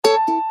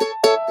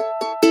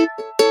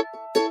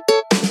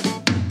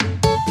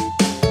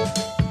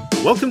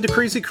Welcome to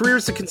Crazy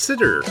Careers to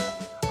Consider.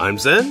 I'm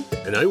Zen,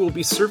 and I will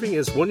be serving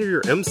as one of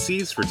your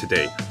MCs for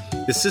today.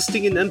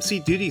 Assisting in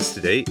MC duties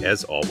today,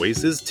 as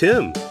always, is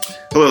Tim.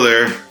 Hello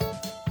there.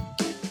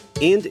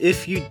 And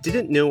if you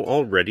didn't know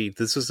already,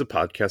 this is a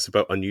podcast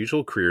about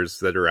unusual careers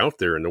that are out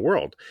there in the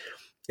world.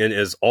 And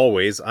as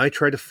always, I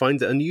try to find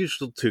the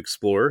unusual to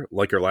explore,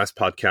 like our last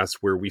podcast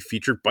where we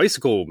featured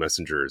bicycle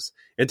messengers.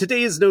 And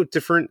today is no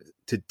different.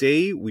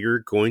 Today, we're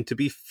going to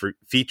be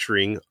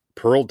featuring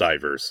pearl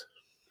divers.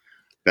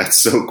 That's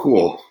so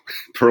cool.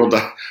 Pearl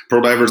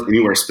divers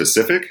anywhere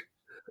specific?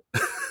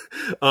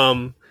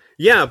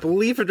 Yeah,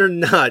 believe it or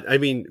not. I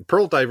mean,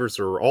 pearl divers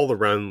are all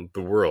around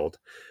the world.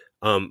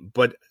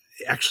 But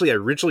actually, I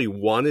originally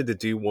wanted to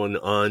do one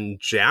on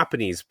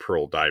Japanese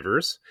pearl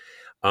divers,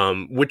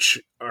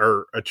 which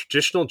are a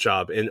traditional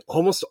job and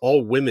almost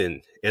all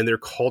women, and they're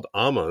called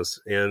amas,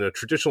 and a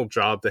traditional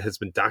job that has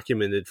been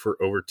documented for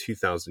over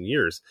 2,000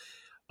 years.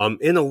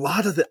 And a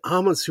lot of the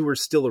amas who are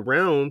still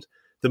around,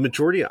 the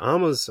majority of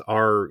amas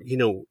are,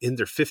 in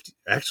their 50s,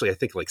 actually, I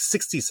think like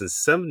 60s and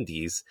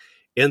 70s,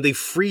 and they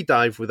free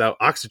dive without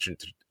oxygen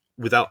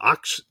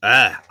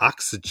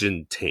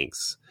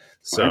tanks.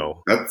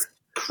 So that's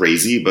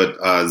crazy.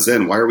 But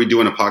Zen, why are we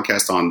doing a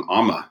podcast on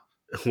ama?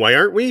 Why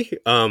aren't we?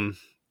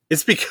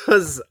 It's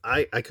because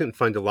I couldn't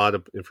find a lot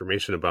of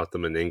information about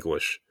them in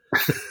English.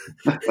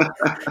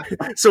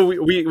 So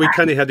we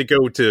kind of had to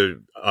go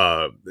to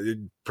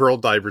pearl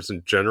divers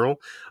in general.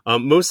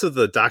 Most of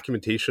the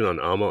documentation on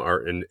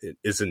ama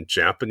is in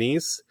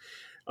Japanese.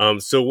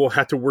 So we'll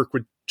have to work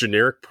with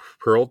generic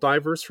pearl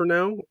divers for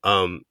now.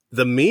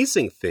 The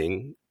amazing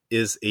thing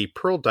is a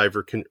pearl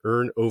diver can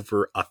earn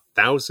over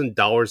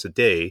 $1,000 a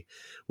day,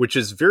 which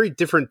is very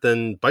different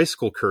than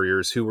bicycle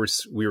couriers who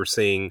we were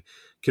saying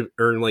can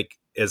earn like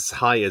as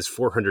high as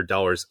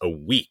 $400 a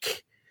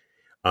week.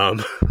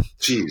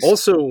 Jeez.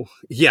 Also,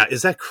 yeah,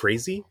 is that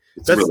crazy?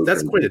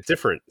 That's quite a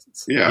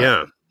difference.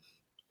 Yeah.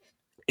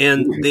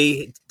 And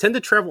they tend to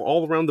travel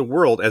all around the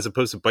world as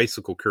opposed to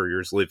bicycle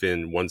couriers live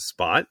in one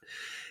spot.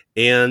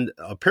 And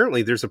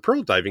apparently there's a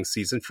pearl diving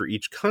season for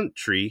each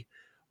country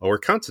or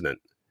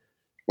continent.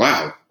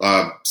 Wow.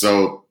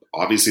 So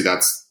obviously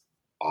that's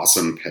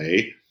awesome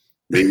pay.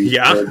 Maybe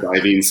pearl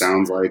diving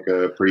sounds like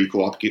a pretty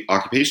cool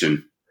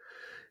occupation.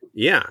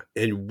 Yeah,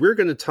 and we're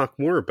going to talk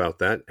more about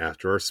that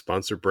after our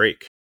sponsor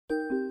break.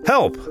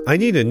 Help! I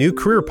Need a New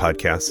Career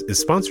podcast is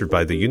sponsored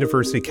by the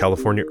University of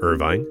California,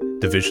 Irvine,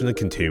 Division of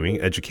Continuing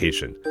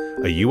Education,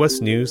 a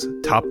U.S. News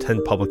Top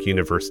 10 public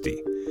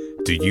university.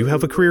 Do you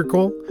have a career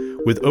goal?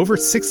 With over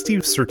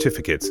 60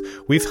 certificates,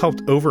 we've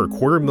helped over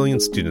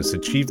 250,000 students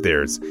achieve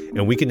theirs,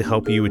 and we can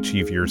help you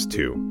achieve yours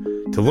too.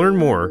 To learn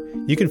more,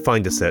 you can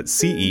find us at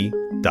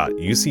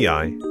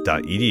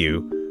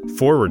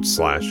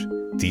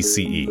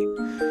ce.uci.edu/DCE.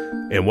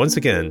 And once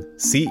again,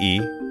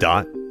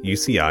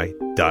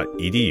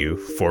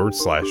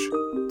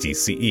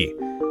 ce.uci.edu/DCE.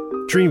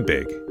 Dream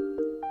big.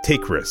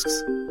 Take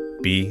risks.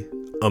 Be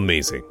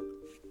amazing.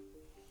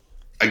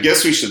 I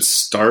guess we should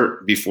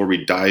start before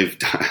we dive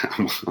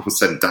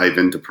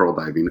into pearl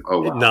diving.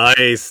 Oh, wow.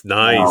 Nice.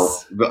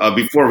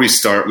 Before we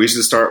start, we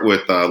should start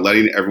with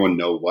letting everyone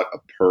know what a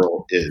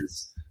pearl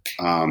is.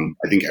 I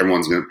think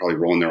everyone's going to probably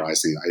roll in their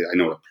eyes saying, I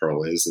know what a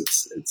pearl is.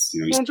 It's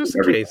just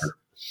in case.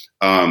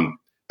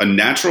 A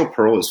natural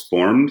pearl is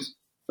formed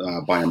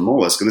by a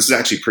mollusk, and this is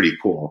actually pretty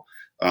cool,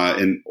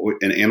 in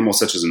animals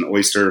such as an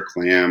oyster,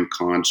 clam,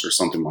 conch, or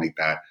something like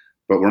that.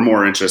 But we're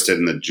more interested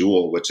in the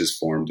jewel, which is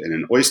formed in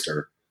an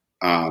oyster.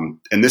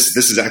 And this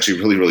is actually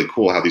really, really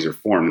cool how these are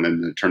formed, and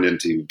then they're turned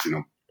into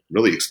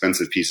really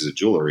expensive pieces of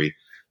jewelry.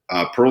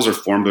 Pearls are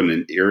formed when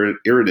an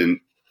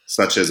irritant,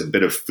 such as a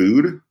bit of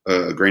food,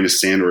 a grain of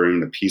sand, or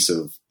even a piece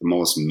of the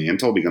mollusk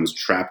mantle, becomes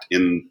trapped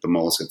in the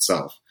mollusk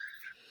itself.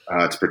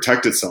 To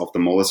protect itself, the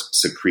mollusk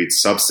secretes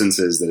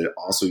substances that it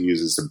also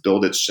uses to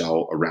build its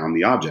shell around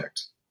the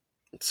object.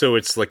 So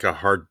it's like a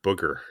hard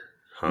booger,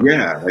 huh?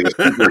 Yeah, like a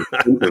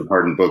super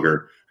hardened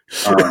booger.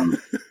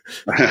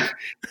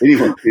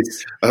 Anyway,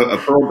 a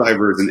pearl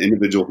diver is an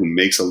individual who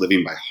makes a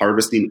living by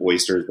harvesting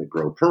oysters that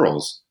grow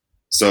pearls.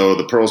 So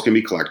the pearls can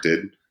be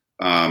collected,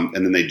 and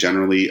then they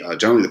generally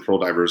the pearl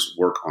divers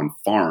work on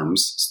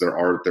farms. So there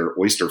are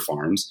oyster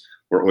farms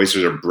where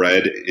oysters are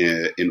bred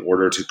in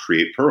order to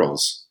create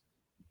pearls.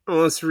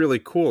 Oh, that's really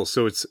cool.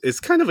 So it's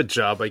kind of a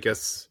job, I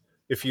guess,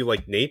 if you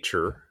like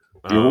nature.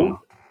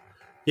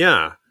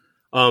 Yeah.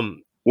 Go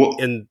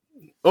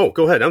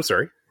ahead. I'm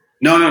sorry.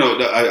 No.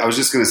 I was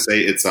just going to say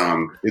it's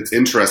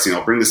interesting.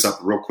 I'll bring this up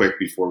real quick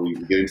before we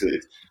get into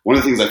it. One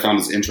of the things I found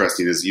is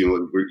interesting is you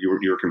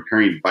were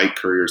comparing bike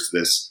couriers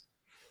to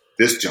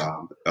this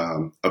job.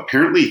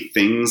 Apparently,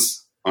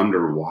 things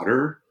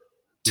underwater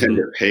tend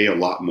to pay a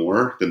lot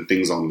more than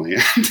things on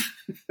land.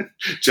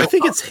 I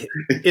think it's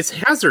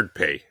hazard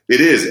pay. It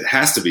is. It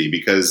has to be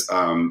because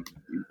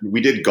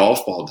we did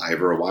golf ball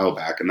diver a while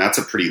back, and that's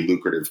a pretty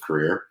lucrative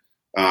career.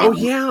 Oh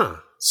yeah.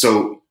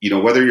 So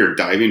whether you're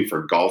diving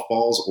for golf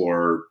balls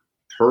or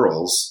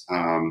pearls,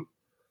 I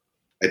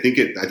think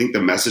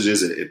the message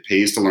is it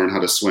pays to learn how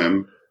to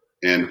swim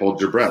and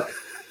hold your breath.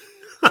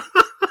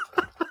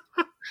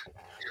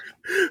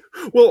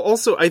 Well,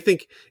 also, I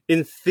think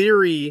in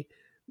theory,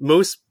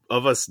 most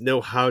of us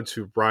know how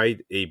to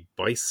ride a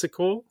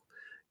bicycle,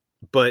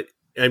 but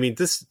I mean,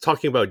 this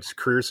talking about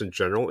careers in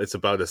general, it's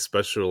about a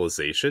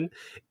specialization.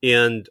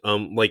 And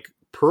like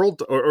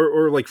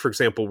or like, for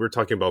example, we're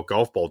talking about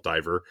golf ball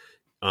diver.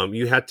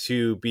 You had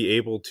to be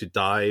able to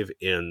dive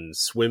and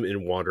swim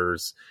in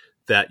waters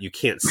that you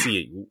can't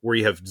see, where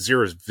you have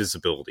zero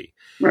visibility.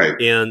 Right.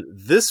 And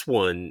this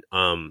one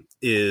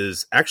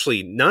is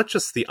actually not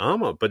just the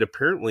AMA, but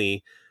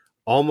apparently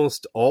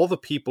almost all the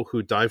people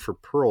who dive for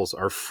pearls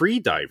are free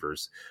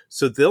divers.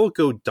 So they'll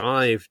go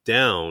dive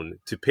down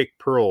to pick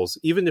pearls,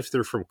 even if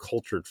they're from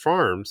cultured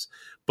farms,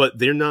 but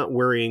they're not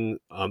wearing,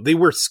 they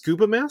wear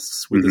scuba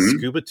masks with a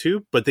scuba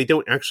tube, but they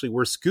don't actually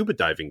wear scuba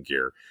diving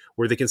gear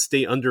where they can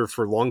stay under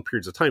for long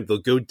periods of time. They'll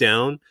go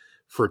down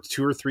for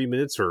 2 or 3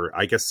 minutes, or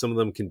I guess some of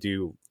them can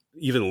do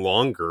even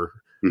longer.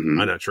 I'm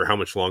not sure how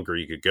much longer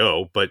you could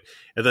go,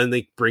 and then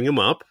they bring them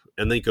up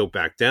and they go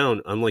back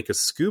down, unlike a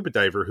scuba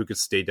diver who could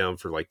stay down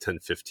for like 10,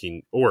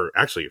 15, or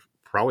actually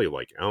probably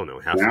like, I don't know,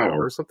 half an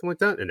hour or something like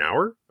that. An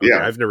hour? Okay,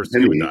 yeah. I've never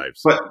scuba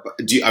dives. But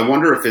I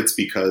wonder if it's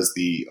because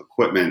the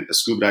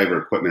scuba diver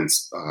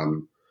equipment's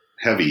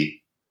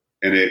heavy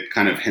and it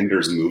kind of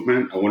hinders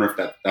movement. I wonder if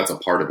that's a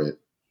part of it.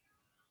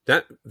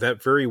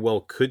 That very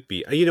well could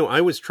be.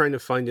 I was trying to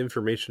find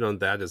information on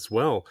that as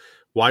well.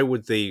 Why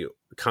would they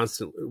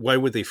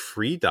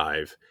free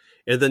dive?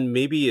 And then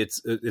maybe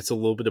it's a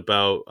little bit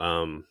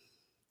about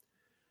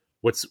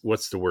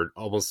what's the word?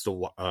 Almost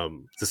the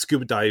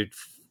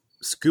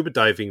scuba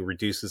diving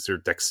reduces their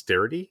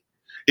dexterity.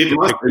 It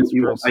must.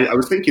 I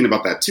was thinking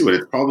about that too, and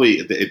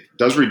it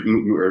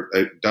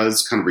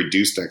does kind of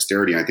reduce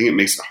dexterity. I think it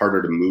makes it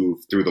harder to move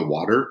through the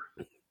water.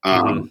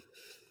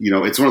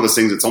 It's one of those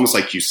things. It's almost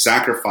like you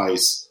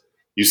sacrifice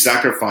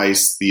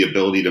the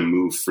ability to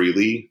move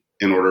freely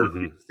in order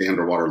to stay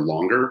underwater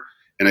longer.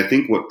 And I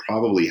think what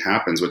probably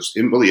happens, which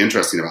is really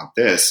interesting about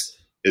this,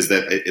 is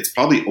that it's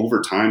probably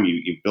over time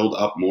you build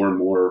up more and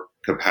more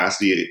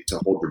capacity to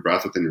hold your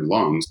breath within your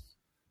lungs.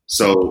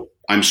 So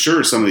I'm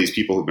sure some of these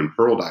people who've been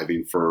pearl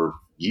diving for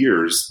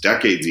years,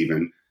 decades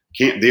even,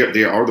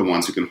 they are the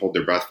ones who can hold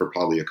their breath for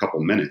probably a couple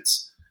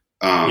minutes.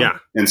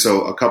 And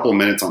so a couple of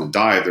minutes on a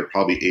dive, they're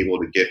probably able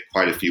to get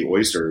quite a few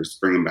oysters,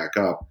 bring them back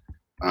up.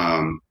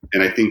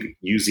 And I think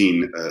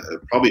using,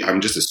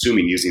 I'm just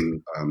assuming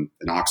using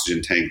an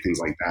oxygen tank, things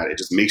like that, it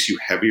just makes you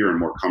heavier and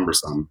more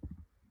cumbersome.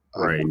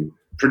 Right.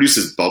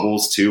 Produces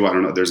bubbles too. I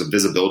don't know. There's a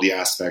visibility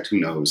aspect. Who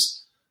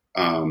knows?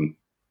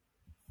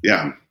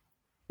 Yeah.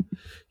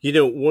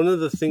 One of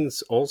the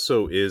things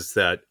also is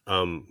that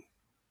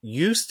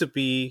used to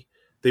be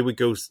they would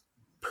go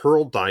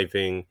pearl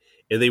diving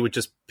and they would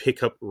just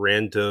pick up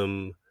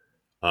random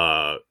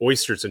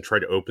oysters and try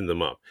to open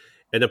them up.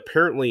 And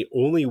apparently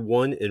only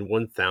 1 in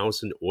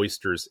 1,000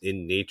 oysters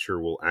in nature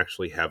will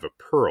actually have a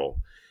pearl.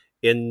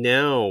 And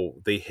now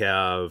they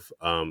have,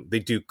 they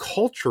do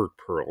cultured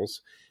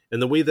pearls.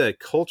 And the way that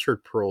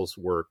cultured pearls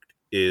work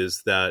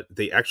is that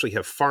they actually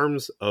have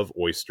farms of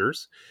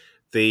oysters.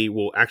 They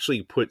will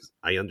actually put,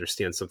 I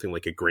understand, something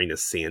like a grain of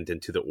sand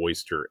into the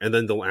oyster, and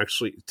then they'll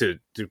actually to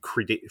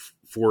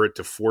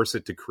force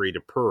it to create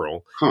a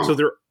pearl. So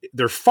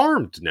they're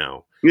farmed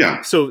now.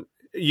 Yeah. So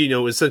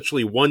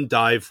essentially one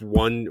dive,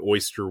 one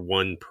oyster,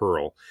 one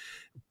pearl.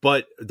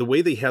 But the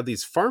way they have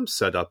these farms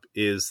set up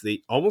is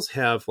they almost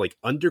have like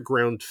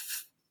underground,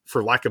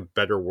 for lack of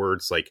better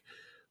words, like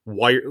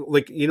wire,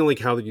 like like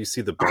how you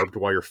see the barbed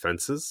wire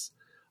fences,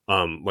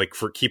 like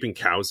for keeping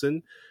cows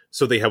in.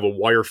 So they have a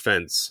wire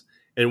fence.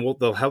 And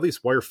they'll have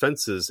these wire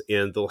fences,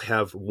 and they'll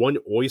have one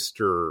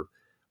oyster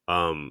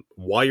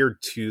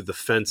wired to the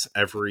fence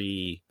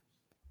every,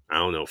 I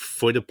don't know,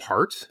 foot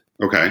apart.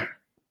 Okay.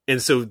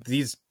 And so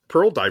these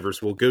pearl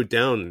divers will go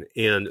down,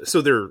 and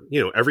so they're,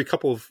 every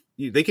couple of,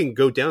 they can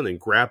go down and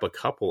grab a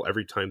couple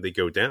every time they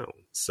go down.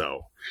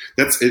 So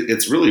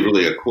it's really,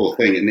 really a cool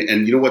thing.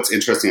 And what's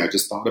interesting, I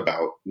just thought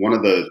about one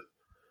of the,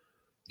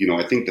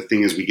 I think the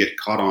thing is we get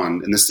caught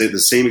on, and this is the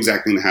same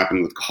exact thing that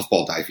happened with golf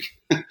ball diving.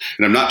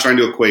 And I'm not trying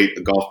to equate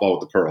a golf ball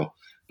with a pearl,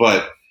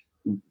 but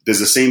there's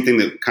the same thing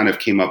that kind of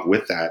came up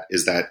with that,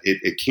 is that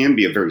it can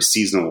be a very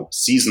seasonal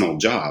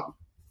job,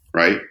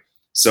 right?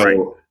 So, right.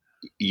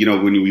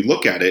 When we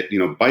look at it,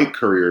 bike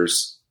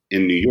couriers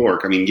in New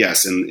York, I mean,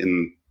 yes,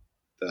 in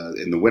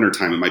the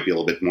wintertime, it might be a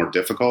little bit more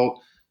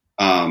difficult.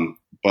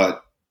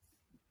 But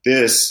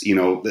this,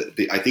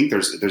 I think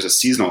there's a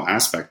seasonal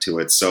aspect to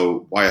it.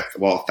 So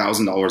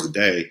 $1,000 a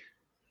day,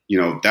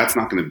 that's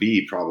not going to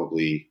be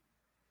probably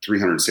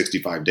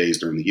 365 days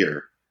during the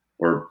year,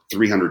 or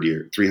 300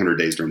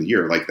 days during the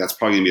year. Like, that's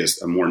probably going to be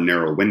a more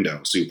narrow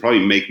window. So you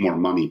probably make more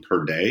money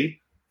per day,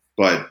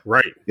 but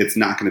it's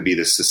not going to be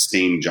this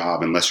sustained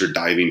job unless you're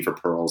diving for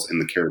pearls in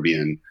the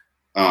Caribbean.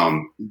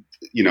 I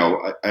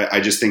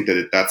just think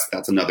that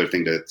that's another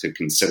thing to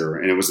consider.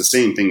 And it was the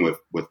same thing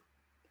with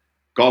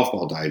golf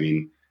ball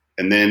diving,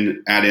 and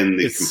then add in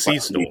the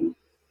seasonal.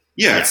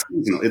 Yeah, it's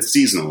seasonal. It's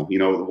seasonal.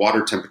 The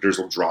water temperatures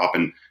will drop,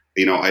 and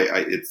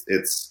it's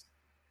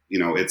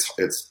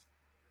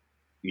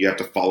you have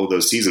to follow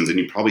those seasons, and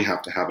you probably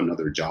have to have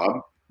another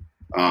job,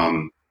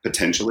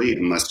 potentially,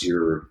 unless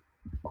you're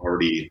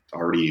already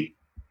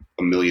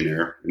a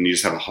millionaire and you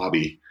just have a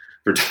hobby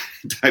for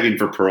diving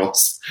for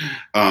pearls.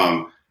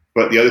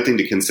 But the other thing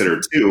to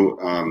consider too,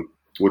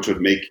 which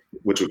would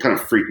kind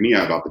of freak me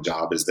out about the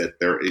job, is that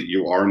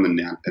you are in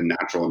a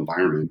natural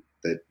environment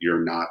that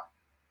you're not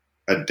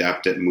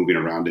adept at moving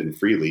around in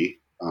freely,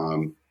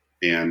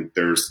 and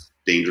there's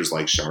dangers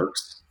like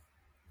sharks,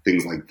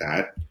 things like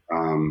that.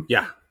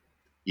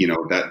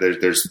 That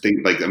there's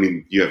things like, I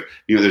mean,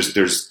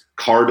 there's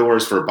car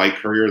doors for a bike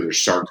courier, there's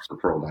sharks for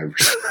pearl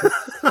divers.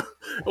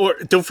 Or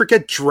don't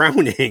forget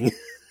drowning.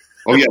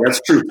 Oh yeah, that's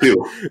true too.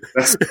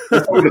 That's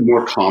probably the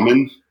more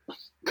common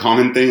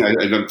thing.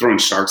 I'm throwing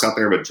sharks out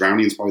there, but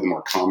drowning is probably the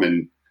more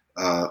common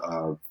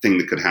thing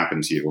that could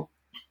happen to you.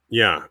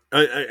 Yeah,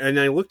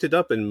 I looked it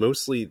up, and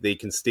mostly they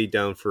can stay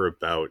down for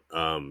about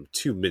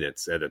 2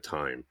 minutes at a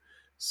time.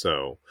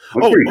 So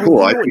that's pretty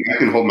cool. I think I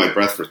can hold my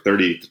breath for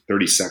 30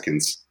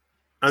 seconds.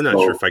 I'm not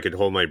sure if I could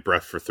hold my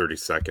breath for 30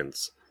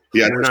 seconds.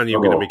 Yeah, we're not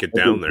even going to make it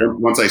down there.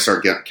 Once I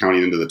start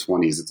counting into the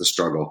 20s, it's a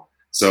struggle.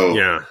 So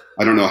yeah,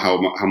 I don't know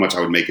how much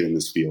I would make it in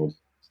this field.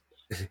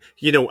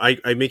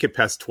 I make it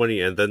past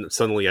 20, and then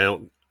suddenly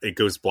it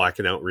goes black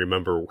and I don't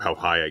remember how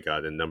high I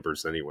got in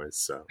numbers anyways.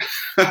 So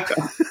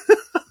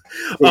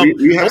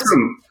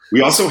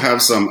we also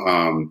have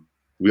some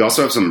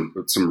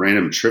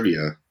random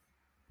trivia.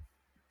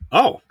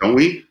 Oh, don't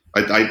we?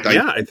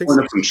 I think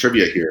so. Some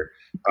trivia here.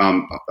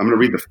 I'm going to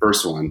read the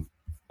first one.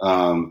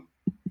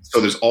 So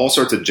there's all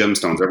sorts of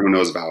gemstones everyone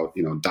knows about,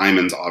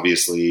 diamonds,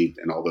 obviously,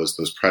 and all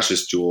those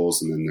precious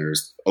jewels. And then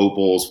there's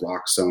opals,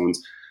 rock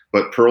stones,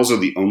 but pearls are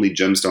the only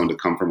gemstone to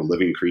come from a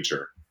living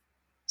creature.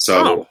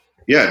 So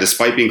yeah,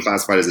 despite being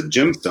classified as a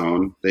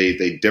gemstone,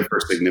 they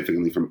differ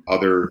significantly from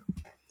other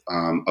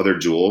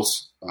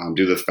jewels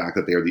due to the fact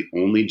that they are the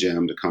only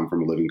gem to come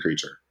from a living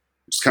creature,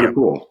 which is kind of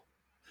cool.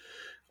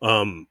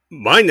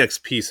 My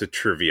next piece of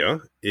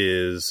trivia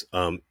is,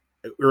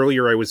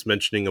 earlier I was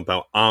mentioning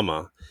about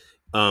Amma.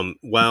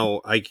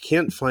 While I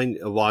can't find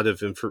a lot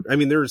of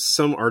there's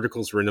some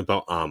articles written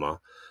about Amma,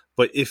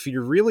 but if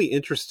you're really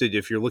interested,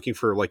 if you're looking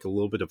for like a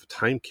little bit of a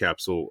time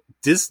capsule,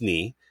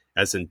 Disney,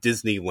 as in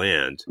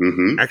Disneyland,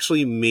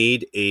 actually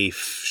made a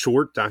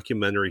short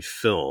documentary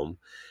film.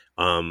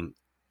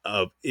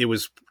 It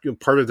was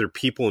part of their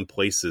People and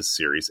Places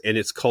series, and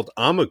it's called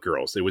Amma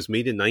Girls. It was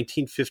made in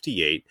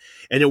 1958,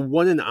 and it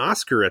won an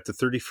Oscar at the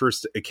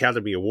 31st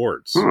Academy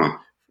Awards.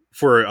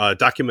 For a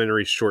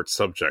documentary short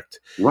subject.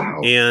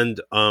 Wow.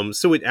 And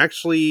so it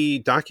actually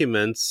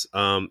documents,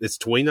 it's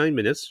 29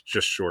 minutes,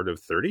 just short of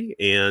 30,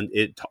 and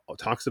it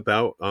talks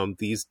about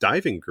these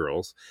diving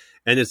girls,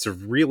 and it's a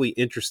really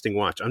interesting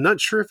watch. I'm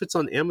not sure if it's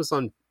on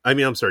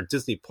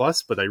Disney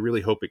Plus, but I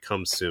really hope it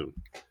comes soon.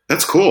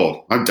 That's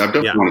cool. I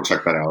definitely want to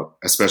check that out,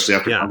 especially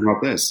after talking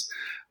about this.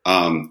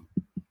 All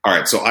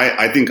right, so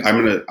I think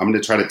I'm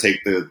gonna try to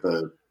take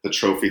the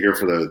trophy here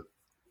for the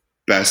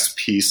best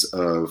piece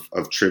of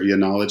trivia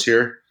knowledge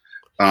here,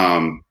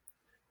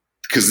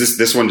 because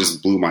this one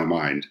just blew my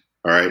mind.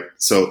 All right,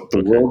 so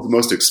the world's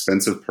most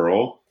expensive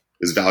pearl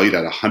is valued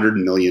at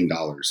 $100 million.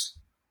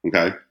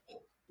 Okay,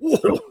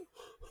 so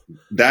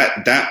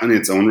that in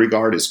its own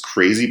regard is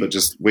crazy, but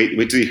just wait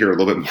till you hear a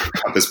little bit more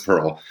about this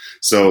pearl.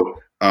 So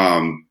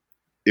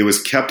it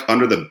was kept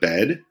under the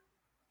bed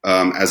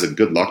as a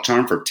good luck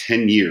charm for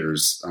 10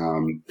 years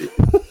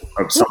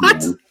of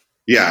someone.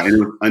 Yeah,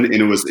 and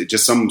it was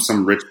just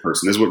some rich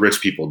person. This is what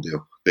rich people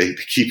do. They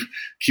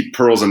keep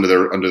pearls under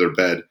their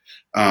bed.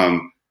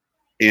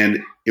 And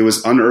it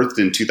was unearthed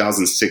in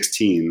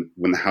 2016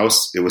 when the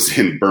house it was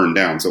in burned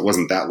down, so it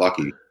wasn't that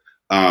lucky.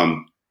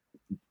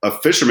 A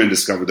fisherman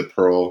discovered the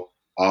pearl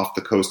off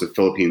the coast of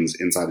Philippines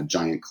inside a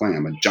giant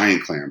clam,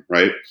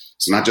 right?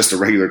 So not just a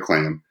regular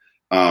clam.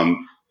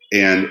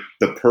 And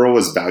the pearl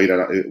was valued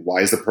at,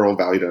 why is the pearl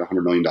valued at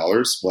 $100 million?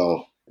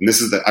 Well, and this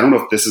is I don't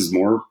know if this is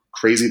more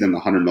crazy than the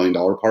 $100 million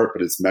part,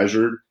 but it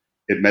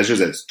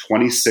measures at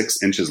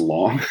 26 inches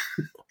long.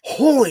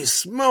 Holy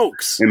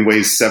smokes. And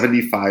weighs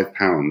 75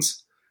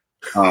 pounds.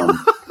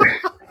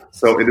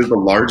 So it is the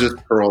largest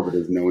pearl that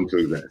is known to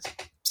exist.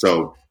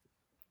 So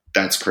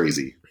that's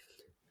crazy.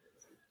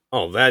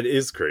 Oh, that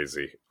is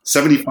crazy.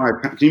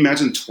 75 pounds. Can you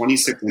imagine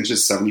 26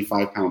 inches,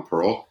 75 pound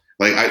pearl?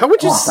 Like I want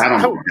that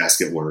on my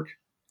desk at work.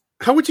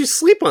 How would you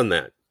sleep on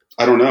that?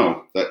 I don't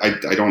know.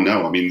 I don't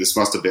know. I mean, this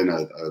must have been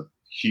a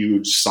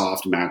huge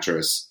soft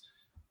mattress.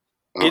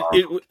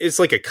 It's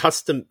like a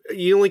custom,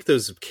 like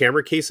those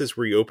camera cases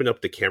where you open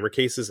up the camera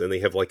cases and they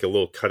have like a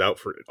little cutout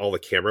for all the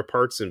camera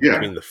parts in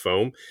between the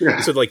foam.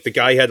 Yeah. So like the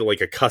guy had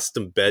like a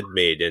custom bed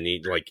made and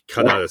he like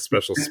cut out a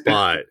special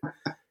spot.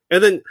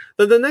 And then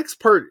the next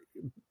part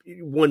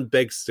one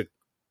begs to,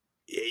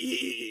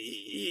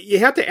 you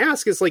have to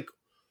ask is like,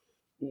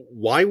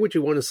 why would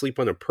you want to sleep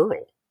on a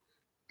pearl?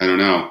 I don't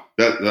know.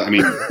 I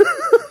mean,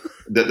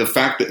 the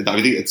fact that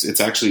I think it's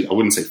actually, I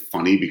wouldn't say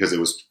funny because it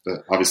was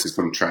obviously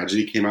some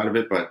tragedy came out of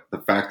it, but the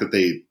fact that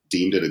they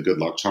deemed it a good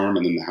luck charm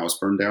and then the house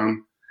burned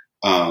down,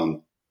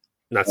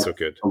 not so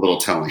good. A little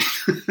telling.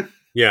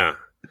 Yeah.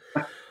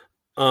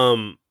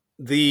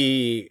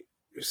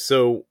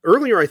 So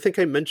earlier, I think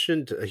I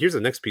mentioned, here's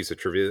the next piece of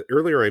trivia.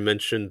 Earlier, I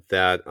mentioned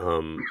that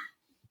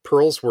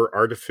pearls were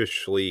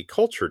artificially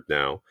cultured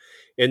now,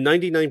 and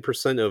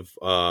 99% of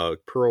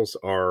pearls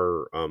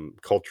are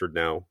cultured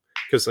now.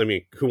 Because, I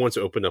mean, who wants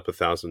to open up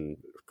 1,000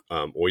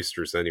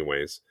 oysters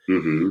anyways?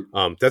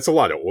 Mm-hmm. That's a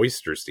lot of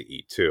oysters to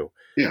eat too.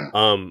 Yeah.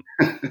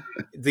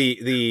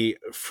 The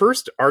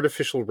first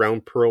artificial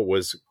round pearl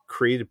was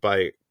created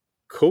by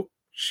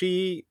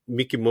Koichi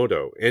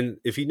Mikimoto, and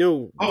if you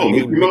know the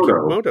name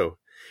Mikimoto,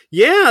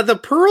 yeah, the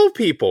pearl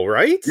people,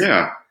 right?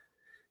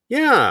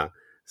 Yeah.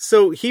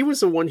 So he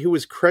was the one who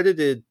was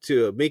credited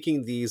to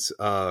making these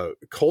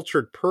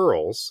cultured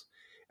pearls,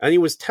 and he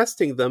was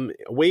testing them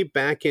way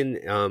back in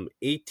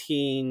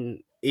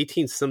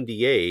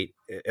 1878,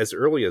 as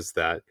early as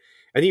that,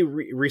 and he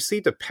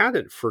received a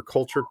patent for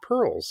cultured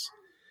pearls.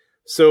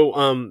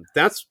 So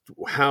that's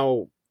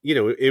how,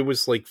 it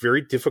was like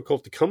very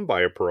difficult to come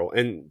by a pearl,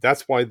 and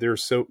that's why they're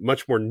so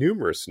much more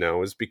numerous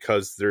now, is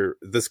because they're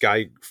this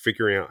guy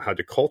figuring out how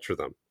to culture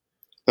them.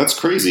 That's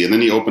crazy. And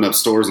then you open up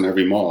stores in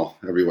every mall,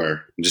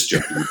 everywhere. I'm just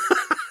joking.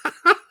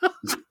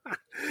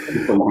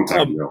 A long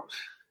time ago.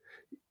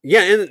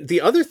 Yeah, and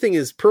the other thing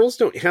is pearls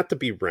don't have to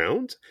be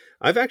round.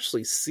 I've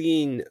actually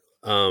seen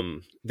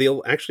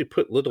they'll actually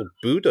put little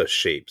Buddha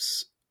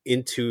shapes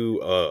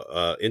into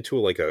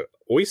like a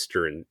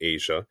oyster in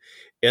Asia,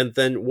 and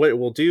then what it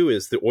will do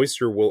is the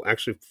oyster will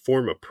actually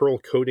form a pearl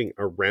coating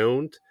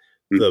around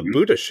the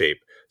Buddha shape.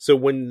 So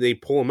when they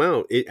pull them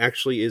out, it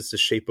actually is the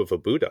shape of a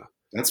Buddha.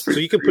 That's pretty.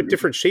 So you can put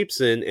different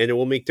shapes in, and it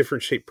will make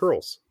different shaped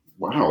pearls.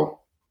 Wow,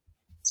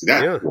 see,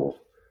 that's cool.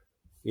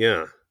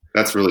 Yeah,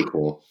 that's really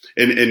cool.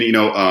 And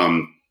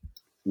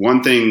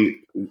one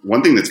thing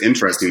that's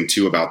interesting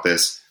too about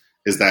this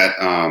is that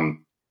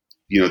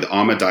the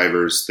AMA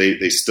divers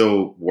they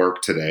still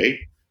work today.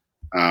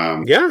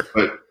 And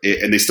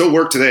they still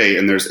work today,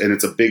 and it's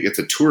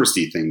a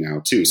touristy thing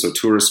now too. So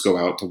tourists go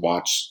out to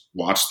watch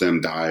them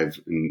dive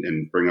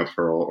and bring up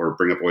pearl or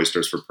bring up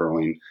oysters for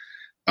pearling.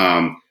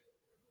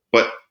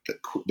 But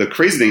the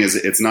crazy thing is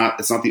it's not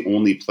the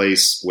only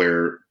place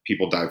where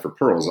people dive for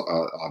pearls,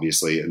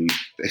 obviously. And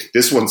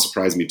this one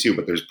surprised me too,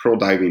 but there's pearl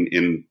diving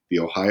in the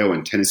Ohio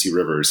and Tennessee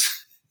rivers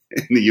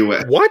in the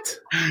U.S. What?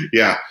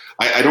 Yeah.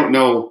 I don't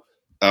know.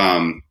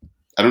 I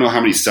don't know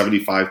how many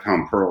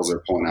 75-pound pearls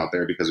they're pulling out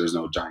there, because there's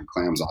no giant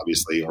clams,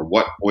 obviously, or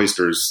what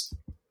oysters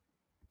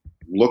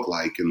look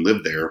like and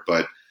live there.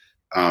 But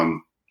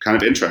kind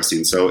of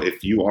interesting. So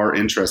if you are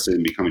interested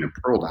in becoming a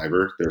pearl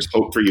diver, there's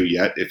hope for you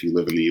yet if you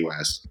live in the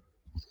U.S.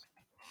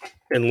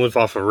 And live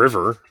off a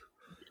river.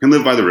 And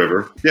live by the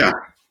river. Yeah,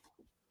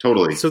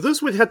 totally. So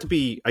those would have to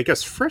be, I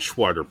guess,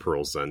 freshwater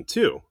pearls then,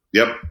 too.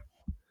 Yep.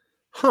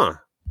 Huh.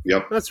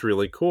 Yep. That's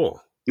really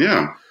cool.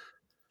 Yeah.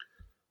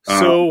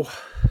 So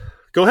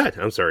go ahead.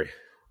 I'm sorry.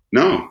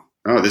 No,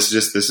 this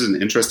is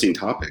an interesting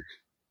topic.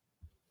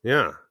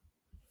 Yeah.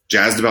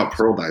 Jazzed about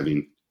pearl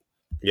diving.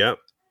 Yep.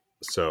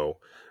 So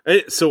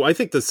I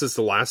think this is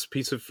the last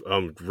piece of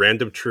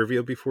random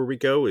trivia before we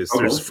go.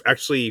 There's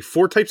actually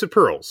 4 types of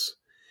pearls.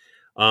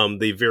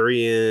 They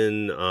vary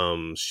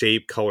in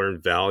shape, color,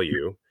 and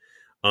value.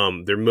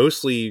 They're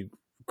mostly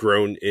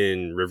grown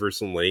in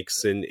rivers and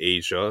lakes in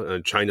Asia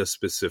and China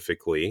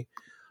specifically.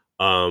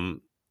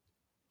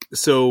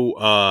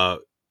 So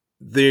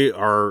they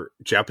are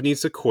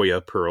Japanese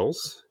Sequoia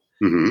pearls,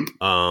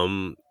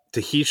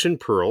 Tahitian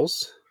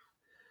pearls,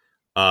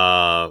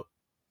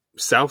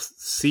 South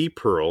Sea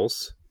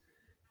pearls,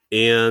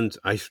 and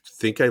I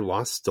think I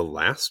lost the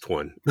last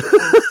one.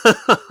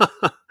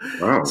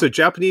 Wow. So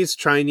Japanese,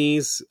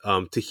 Chinese,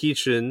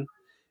 Tahitian,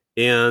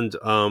 and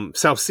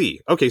South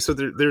Sea. Okay, so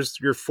there's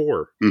your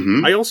 4.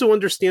 I also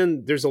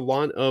understand there's a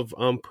lot of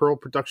pearl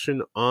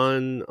production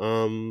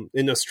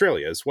in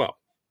Australia as well.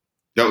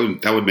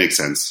 That would make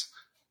sense.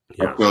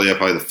 Yeah. Australia,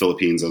 probably the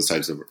Philippines, those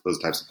types of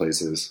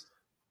places.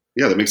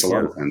 Yeah, that makes a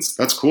lot of sense.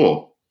 That's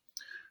cool.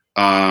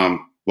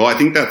 Well, I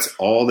think that's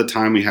all the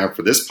time we have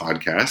for this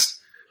podcast.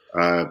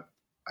 I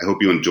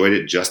hope you enjoyed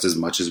it just as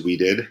much as we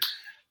did.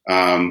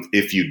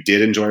 If you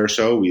did enjoy our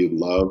show, we would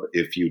love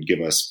if you'd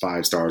give us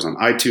 5 stars on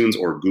iTunes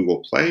or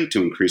Google Play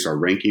to increase our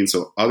ranking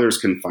so others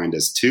can find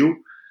us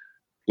too.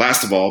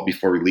 Last of all,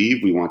 before we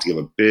leave, we want to give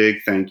a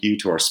big thank you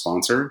to our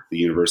sponsor, the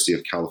University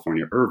of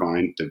California,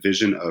 Irvine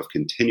Division of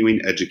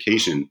Continuing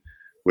Education,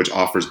 which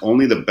offers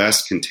only the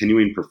best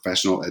continuing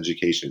professional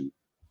education.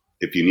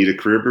 If you need a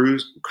career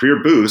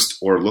boost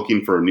or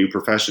looking for a new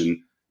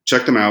profession,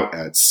 check them out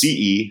at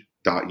ce.uci.edu.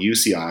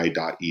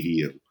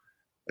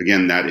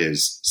 Again, that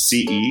is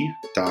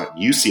ce.uci.edu.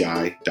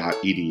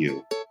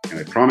 And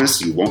I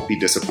promise you won't be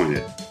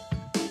disappointed.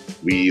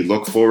 We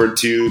look forward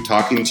to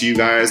talking to you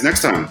guys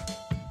next time.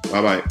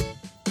 Bye-bye.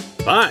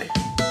 Bye.